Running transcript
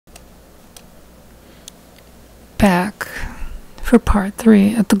back for part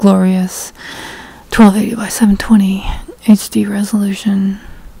 3 at the glorious 1280 by 720 HD resolution.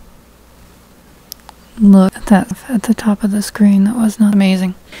 Look at that at the top of the screen. That was not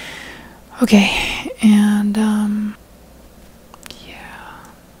amazing. Okay, and yeah.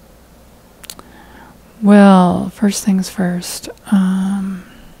 Well, first things first.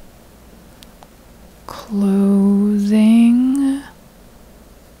 Clothing.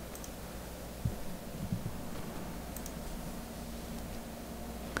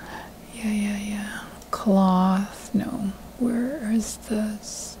 Yeah. Cloth. No. Where is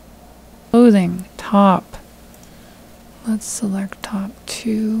this? Clothing. Top. Let's select top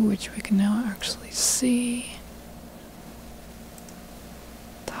 2, which we can now actually see.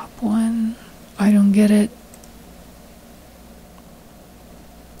 Top 1. I don't get it.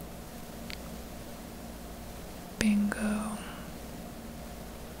 Bingo.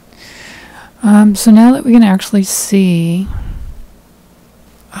 So now that we can actually see,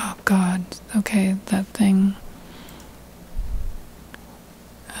 oh God, okay, that thing.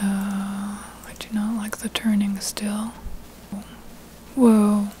 I do not like the turning still.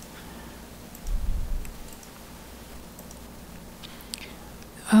 Whoa.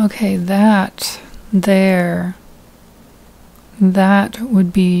 Okay, that there, that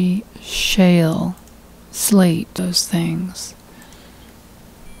would be shale, slate, those things.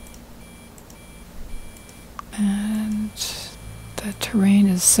 And the terrain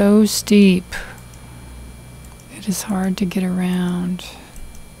is so steep, it is hard to get around.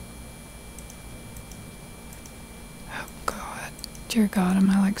 Oh God, dear God,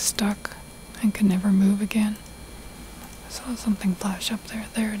 am I like stuck and can never move again? I saw something flash up there.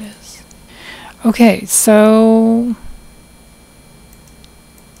 There it is. Okay, so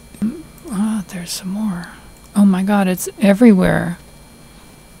there's some more. Oh my God, it's everywhere.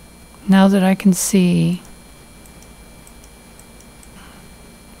 Now that I can see.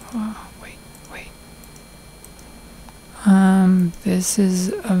 Oh, wait. This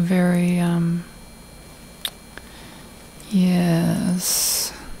is a very,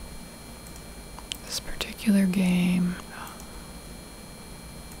 yes. This particular game.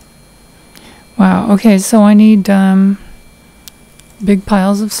 Wow, okay, so I need, big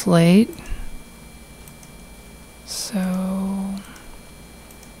piles of slate. So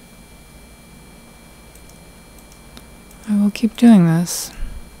I will keep doing this.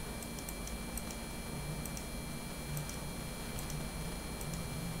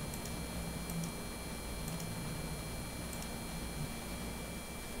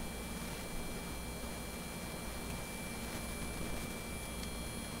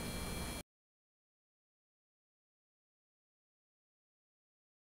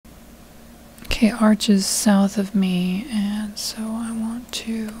 Okay, Arch is south of me, and so I want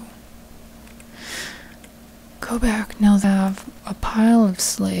to go back now that I have a pile of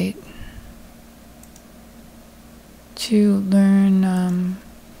slate to learn,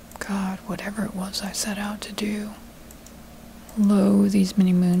 God, whatever it was I set out to do. Lo, these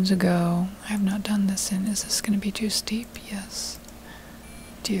many moons ago. I have not done this in. Is this going to be too steep? Yes.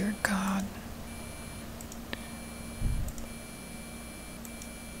 Dear God.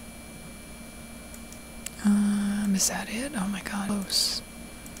 Is that it? Oh my God, close.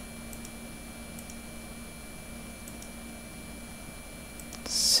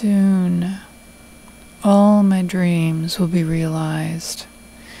 Soon, all my dreams will be realized.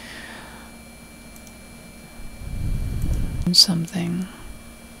 Something.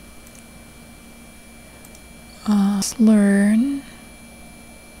 Let's learn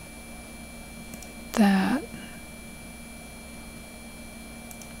that.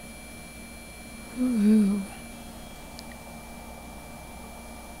 Ooh.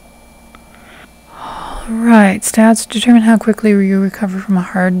 Alright, stats determine how quickly you recover from a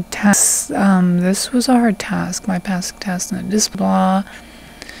hard task. This was a hard task, my past task, and this blah.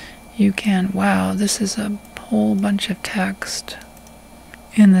 You can, wow, this is a whole bunch of text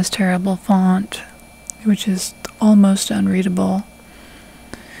in this terrible font, which is almost unreadable.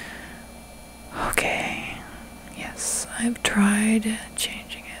 Okay, yes, I've tried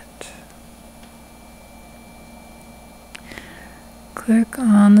changing it. Click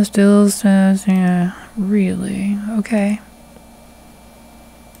on the still says, yeah, really, okay.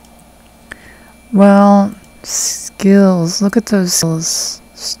 Well, skills, look at those skills.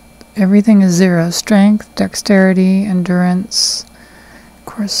 Everything is 0. Strength, dexterity, endurance. Of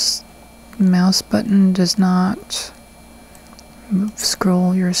course, the mouse button does not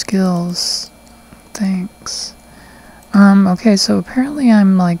scroll your skills. Thanks. Okay, so apparently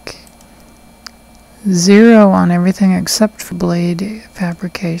I'm like 0 on everything except for blade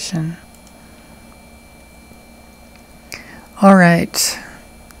fabrication. Alright.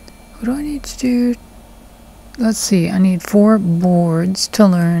 What do I need to do? Let's see. I need 4 boards to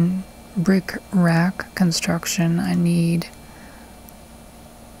learn brick rack construction. I need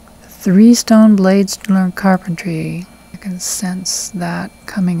 3 stone blades to learn carpentry. I can sense that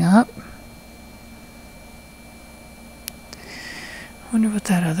coming up. I wonder what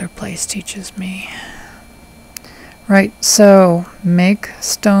that other place teaches me. Right, so make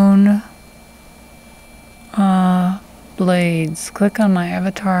stone blades. Click on my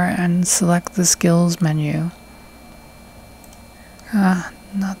avatar and select the skills menu.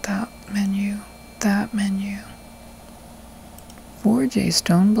 Not that menu. That menu. Forge a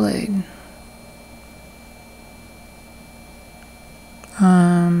stone blade.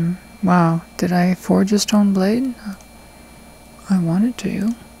 Wow. Did I forge a stone blade? I wanted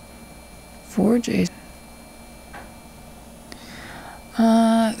to. Forge a...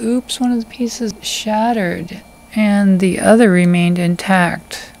 oops, one of the pieces shattered and the other remained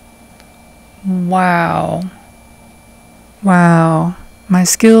intact. Wow. Wow. My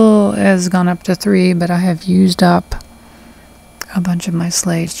skill has gone up to 3, but I have used up a bunch of my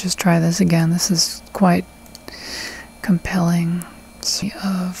slates. Just try this again. This is quite compelling.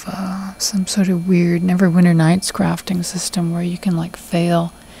 Of some sort of weird Neverwinter Nights crafting system where you can like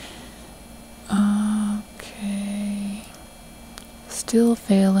fail. Okay. Still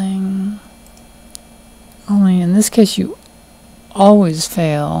failing. Only in this case you always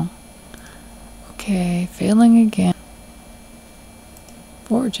fail. Okay, failing again.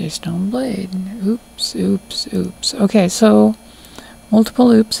 Forge a stone blade. Oops, oops, oops. Okay, so multiple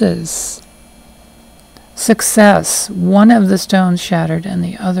oopses. Success. One of the stones shattered and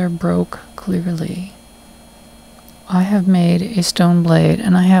the other broke clearly. I have made a stone blade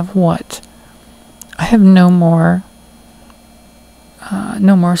and I have what? I have no more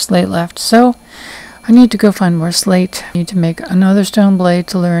slate left. So I need to go find more slate. I need to make another stone blade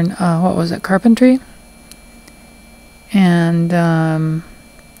to learn, what was it, carpentry? And,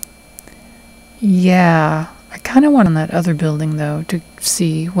 yeah, I kind of want on that other building, though, to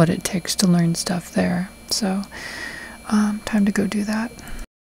see what it takes to learn stuff there. So, time to go do that.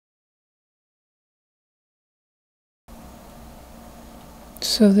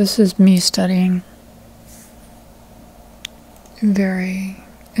 So this is me studying very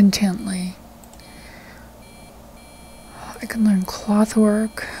intently. I can learn cloth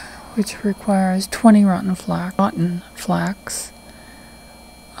work, which requires 20 rotten flax.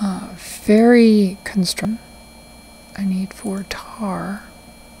 Fairy construction. I need 4 tar.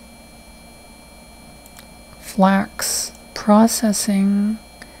 Flax processing.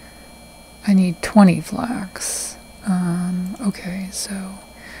 I need 20 flax. Okay, so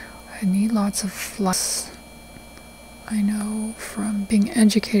I need lots of flax. I know from being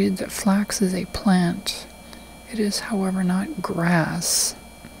educated that flax is a plant. It is, however, not grass.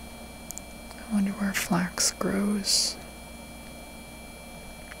 I wonder where flax grows.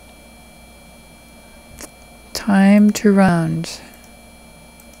 Time to round.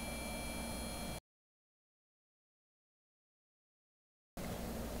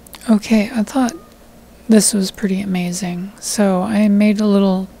 Okay, I thought this was pretty amazing. So I made a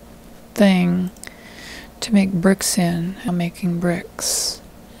little thing to make bricks in. I'm making bricks.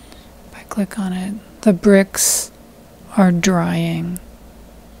 If I click on it, the bricks are drying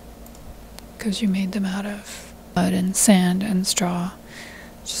because you made them out of mud and sand and straw.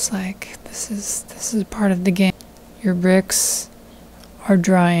 Just like this is part of the game. Your bricks are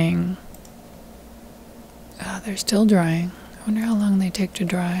drying. They're still drying. I wonder how long they take to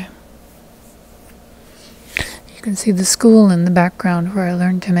dry. You can see the school in the background where I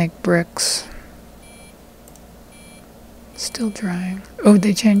learned to make bricks. Still drying. Oh,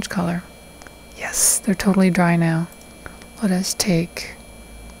 they changed color. Yes, they're totally dry now. Let us take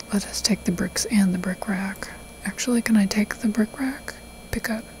the bricks and the brick rack. Actually, can I take the brick rack?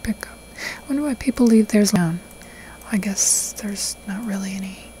 Pick up. I wonder why people leave theirs down. I guess there's not really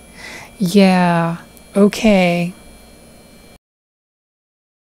any. Yeah, okay.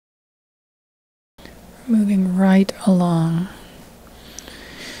 Moving right along.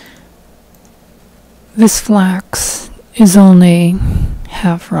 This flax is only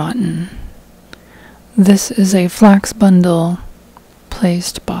half rotten. This is a flax bundle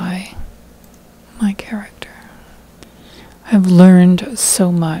placed by my character. I've learned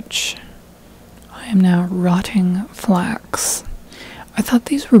so much. I am now rotting flax. I thought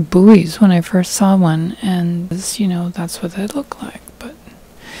these were buoys when I first saw one, and you know, that's what they look like, but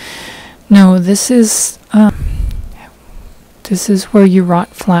no, this is where you rot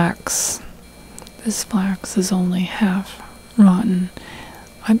flax. This flax is only half rotten.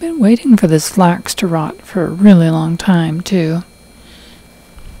 I've been waiting for this flax to rot for a really long time, too.